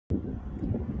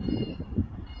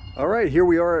All right, here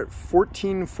we are at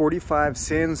 1445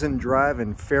 Sanzon Drive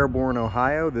in Fairborn,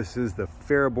 Ohio. This is the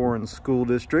Fairborn School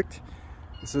District.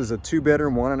 This is a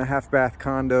 2-bedroom, 1.5 bath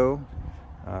condo,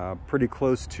 pretty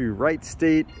close to Wright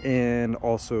State and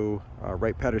also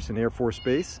Wright-Patterson Air Force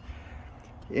Base.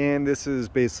 And this is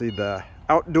basically the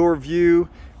outdoor view.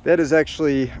 That is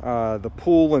actually the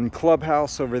pool and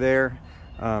clubhouse over there.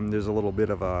 There's a little bit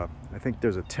of I think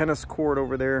there's a tennis court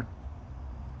over there.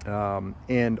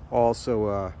 And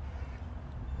also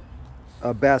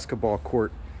a basketball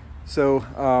court. So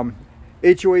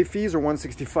HOA fees are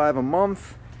 $165 a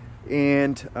month,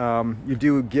 and you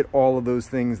do get all of those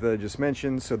things that I just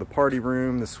mentioned. So the party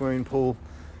room, the swimming pool,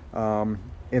 and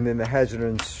then the hazard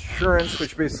insurance,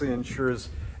 which basically insures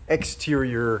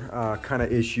exterior kind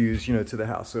of issues, you know, to the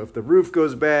house. So if the roof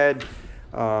goes bad,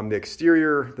 the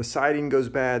exterior, the siding goes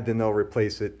bad, then they'll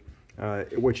replace it.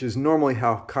 Which is normally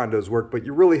how condos work, but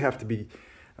you really have to be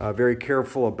very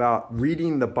careful about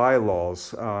reading the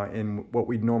bylaws. And what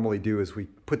we normally do is we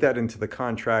put that into the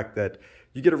contract that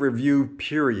you get a review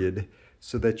period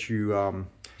so that you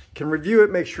can review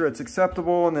it, make sure it's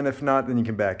acceptable, and then if not, then you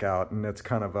can back out. And that's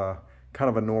kind of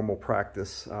a normal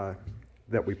practice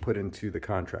that we put into the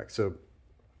contract. So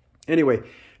anyway,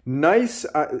 nice.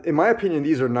 In my opinion,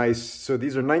 these are nice. So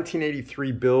these are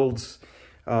 1983 builds.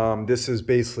 This is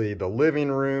basically the living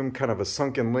room, kind of a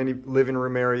sunken living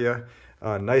room area.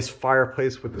 Nice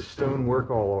fireplace with the stonework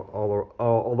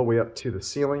all the way up to the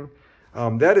ceiling.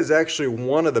 That is actually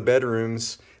one of the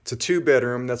bedrooms. It's a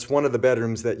 2-bedroom. That's one of the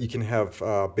bedrooms that you can have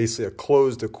basically a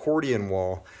closed accordion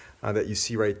wall that you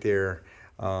see right there.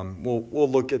 We'll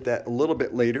look at that a little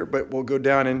bit later, but we'll go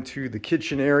down into the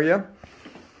kitchen area.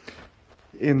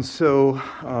 And so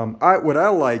what I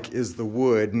like is the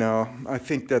wood. Now, I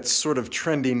think that's sort of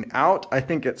trending out. I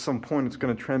think at some point it's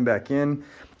going to trend back in.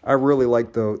 I really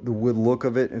like the wood look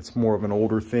of it. It's more of an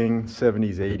older thing,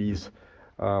 70s, 80s,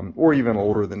 or even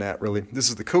older than that, really. This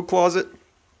is the coat closet.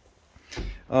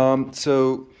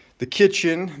 So the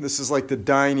kitchen, this is like the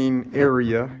dining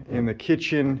area, and the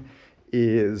kitchen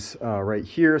is right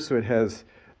here. So it has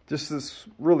just this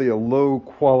really a low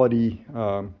quality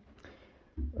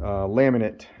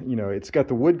laminate. You know, it's got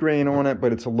the wood grain on it,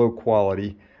 but it's a low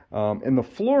quality. And the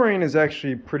flooring is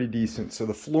actually pretty decent. So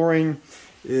the flooring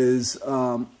is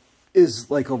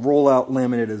like a rollout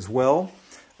laminate as well,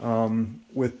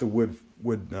 with the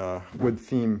wood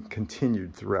theme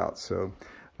continued throughout. So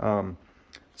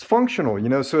it's functional, you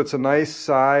know. So it's a nice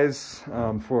size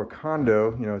for a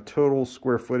condo. You know, total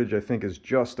square footage I think is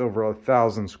just over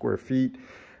 1,000 square feet.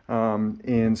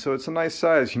 And so it's a nice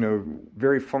size, you know,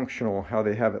 very functional how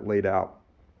they have it laid out.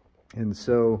 And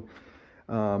so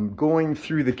going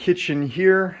through the kitchen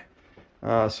here,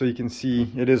 so you can see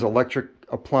it is electric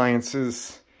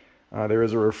appliances. There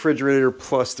is a refrigerator,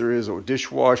 plus there is a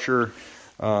dishwasher,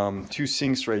 2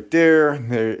 sinks right there.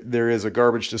 There is a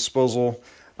garbage disposal.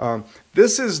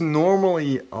 This is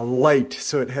normally a light,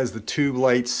 so it has the tube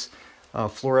lights,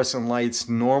 fluorescent lights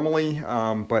normally,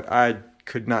 but I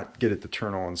could not get it to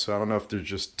turn on, so I don't know if they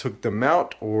just took them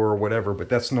out or whatever, but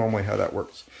that's normally how that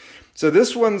works. So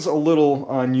this one's a little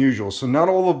unusual. So not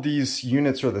all of these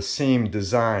units are the same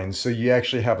design. So you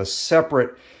actually have a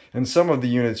separate, in some of the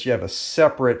units you have a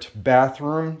separate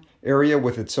bathroom area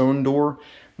with its own door.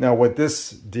 Now what this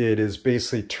did is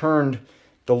basically turned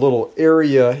the little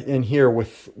area in here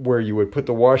with where you would put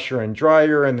the washer and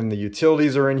dryer, and then the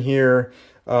utilities are in here,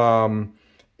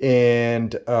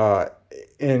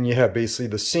 and you have basically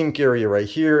the sink area right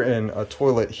here and a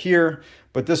toilet here,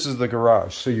 but this is the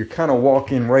garage. So you're kind of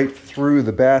walking right through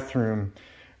the bathroom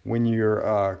when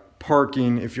you're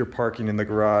parking, if you're parking in the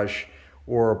garage,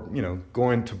 or, you know,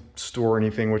 going to store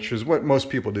anything, which is what most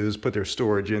people do, is put their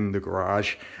storage in the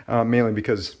garage, mainly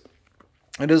because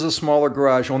it is a smaller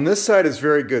garage. On this side is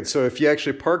very good. So if you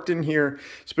actually parked in here,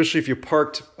 especially if you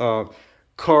parked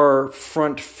car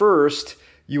front first,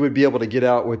 you would be able to get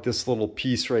out with this little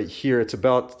piece right here. It's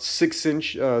about 6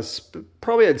 inch,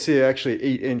 probably I'd say actually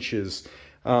 8 inches.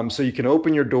 So you can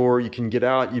open your door, you can get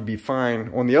out, you'd be fine.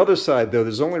 On the other side though,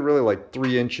 there's only really like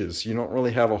 3 inches. You don't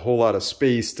really have a whole lot of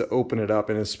space to open it up.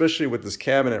 And especially with this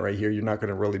cabinet right here, you're not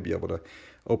gonna really be able to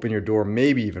open your door,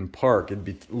 maybe even park. It'd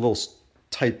be a little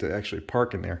tight to actually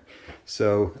park in there.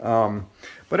 So,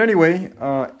 but anyway,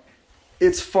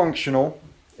 it's functional.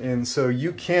 And so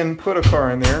you can put a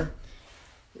car in there,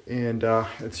 and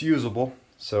it's usable.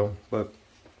 So, but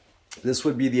this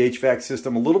would be the HVAC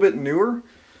system, a little bit newer.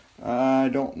 I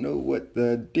don't know what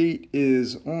the date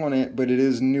is on it, but it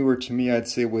is newer to me. I'd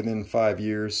say within 5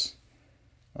 years.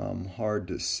 Hard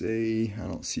to say. I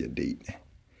don't see a date.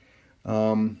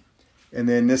 And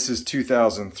then this is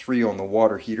 2003 on the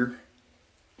water heater.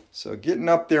 So getting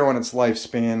up there on its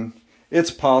lifespan,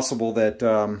 it's possible that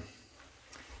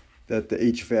that the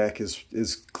HVAC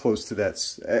is close to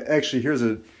that. Actually, here's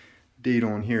a date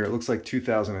on here. It looks like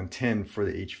 2010 for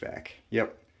the HVAC.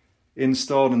 Yep,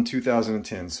 installed in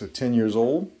 2010, so 10 years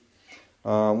old.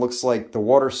 Looks like the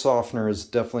water softener is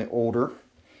definitely older.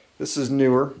 This is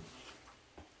newer.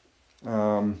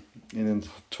 And then the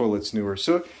toilet's newer.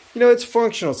 So, you know, it's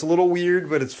functional. It's a little weird,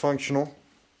 but it's functional.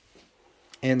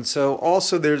 And so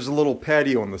also there's a little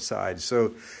patio on the side.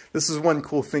 So this is one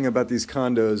cool thing about these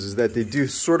condos is that they do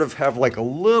sort of have like a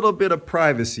little bit of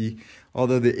privacy,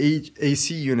 although the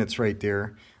AC unit's right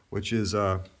there, which is,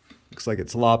 looks like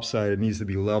it's lopsided, it needs to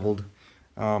be leveled.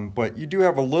 But you do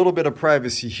have a little bit of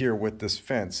privacy here with this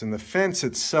fence. And the fence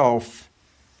itself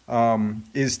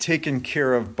is taken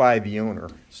care of by the owner.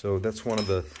 So that's one of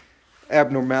the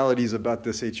abnormalities about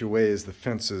this HOA is the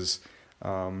fences,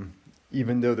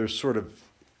 even though they're sort of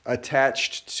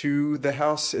attached to the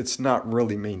house, it's not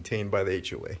really maintained by the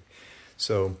HOA.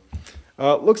 So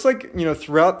looks like, you know,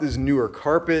 throughout this newer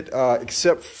carpet,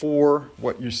 except for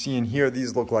what you're seeing here,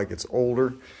 these look like it's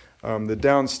older. The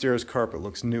downstairs carpet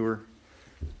looks newer.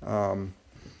 And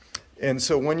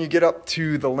so when you get up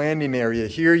to the landing area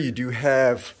here, you do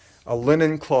have a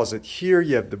linen closet here.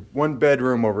 You have the one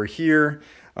bedroom over here.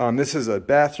 This is a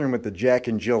bathroom with the Jack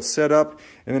and Jill setup.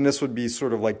 And then this would be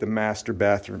sort of like the master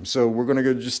bathroom. So we're going to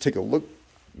go just take a look,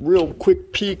 real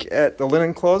quick peek at the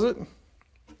linen closet.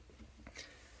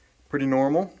 Pretty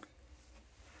normal.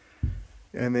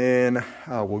 And then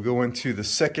we'll go into the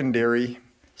secondary,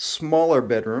 smaller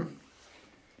bedroom.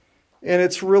 And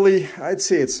it's really, I'd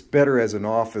say it's better as an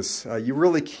office. You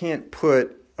really can't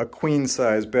put a queen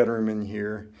size bedroom in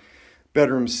here,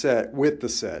 bedroom set with the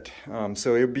set.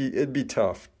 So it'd be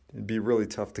tough. It'd be really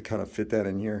tough to kind of fit that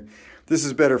in here. This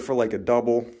is better for like a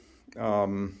double, but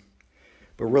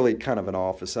really kind of an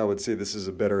office. I would say this is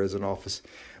better as an office.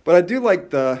 But I do like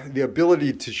the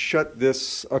ability to shut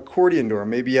this accordion door.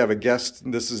 Maybe you have a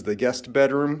guest, this is the guest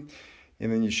bedroom,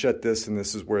 and then you shut this and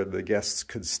this is where the guests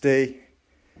could stay.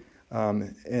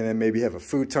 And then maybe have a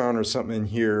futon or something in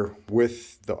here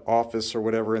with the office or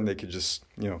whatever, and they could just,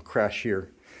 you know, crash here.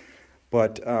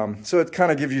 But so it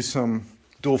kind of gives you some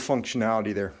dual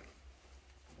functionality there.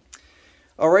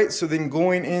 All right, so then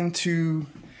going into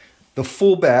the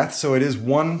full bath, so it is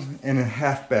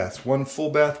 1.5 baths, one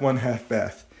full bath, one half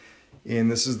bath.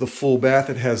 And this is the full bath.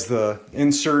 It has the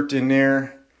insert in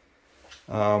there.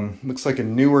 Looks like a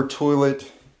newer toilet,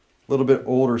 a little bit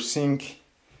older sink.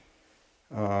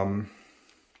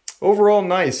 Overall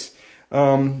nice.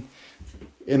 And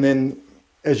then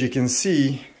as you can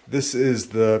see, this is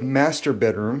the master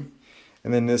bedroom,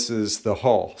 and then this is the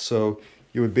hall. So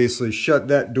you would basically shut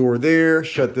that door there,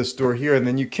 shut this door here, and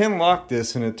then you can lock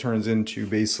this and it turns into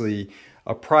basically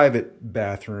a private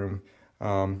bathroom.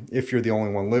 If you're the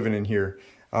only one living in here,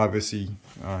 obviously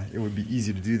it would be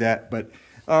easy to do that. But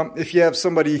if you have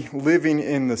somebody living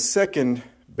in the second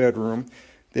bedroom,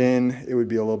 then it would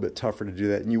be a little bit tougher to do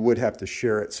that, and you would have to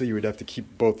share it, so you would have to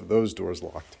keep both of those doors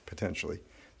locked, potentially.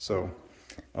 So,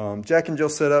 Jack and Jill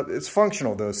setup, it's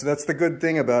functional though, so that's the good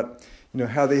thing about, you know,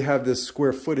 how they have this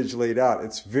square footage laid out.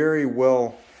 It's very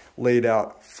well laid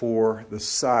out for the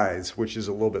size, which is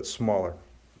a little bit smaller.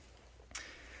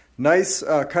 Nice,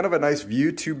 kind of a nice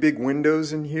view, 2 big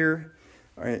windows in here,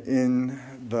 in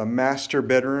the master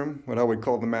bedroom, what I would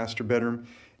call the master bedroom.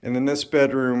 And in this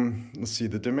bedroom, let's see,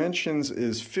 the dimensions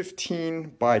is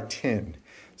 15 by 10.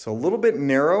 So a little bit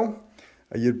narrow.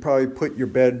 You'd probably put your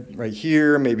bed right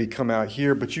here, maybe come out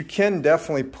here, but you can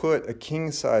definitely put a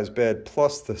king size bed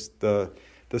plus the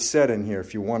set in here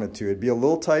if you wanted to. It'd be a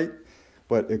little tight,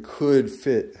 but it could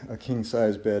fit a king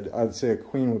size bed. I'd say a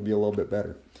queen would be a little bit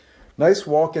better. Nice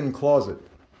walk-in closet,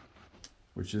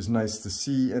 which is nice to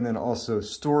see. And then also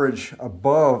storage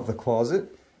above the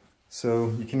closet. So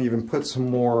you can even put some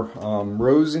more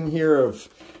rows in here of,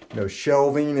 you know,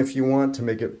 shelving if you want to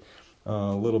make it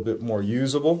a little bit more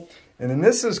usable. And then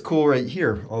this is cool right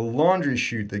here, a laundry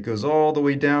chute that goes all the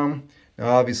way down. Now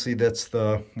obviously that's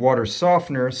the water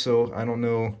softener, so I don't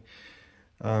know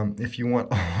if you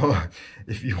want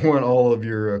all of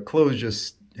your clothes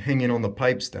just hanging on the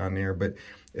pipes down there, but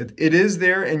it is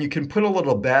there, and you can put a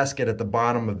little basket at the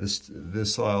bottom of this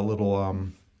little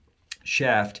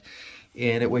shaft,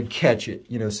 and it would catch it,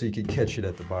 you know, so you could catch it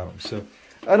at the bottom. So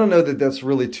I don't know that that's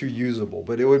really too usable,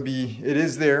 but it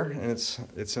is there, and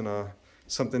it's in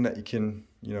something that you can,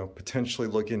 you know, potentially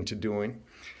look into doing.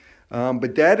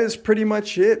 But that is pretty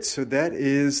much it. So that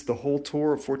is the whole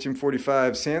tour of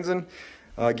 1445 Sanzon.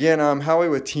 Again, I'm Howie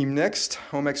with Team Next,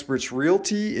 Home Experts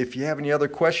Realty. If you have any other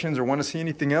questions or want to see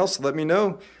anything else, let me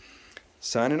know.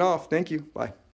 Signing off. Thank you. Bye.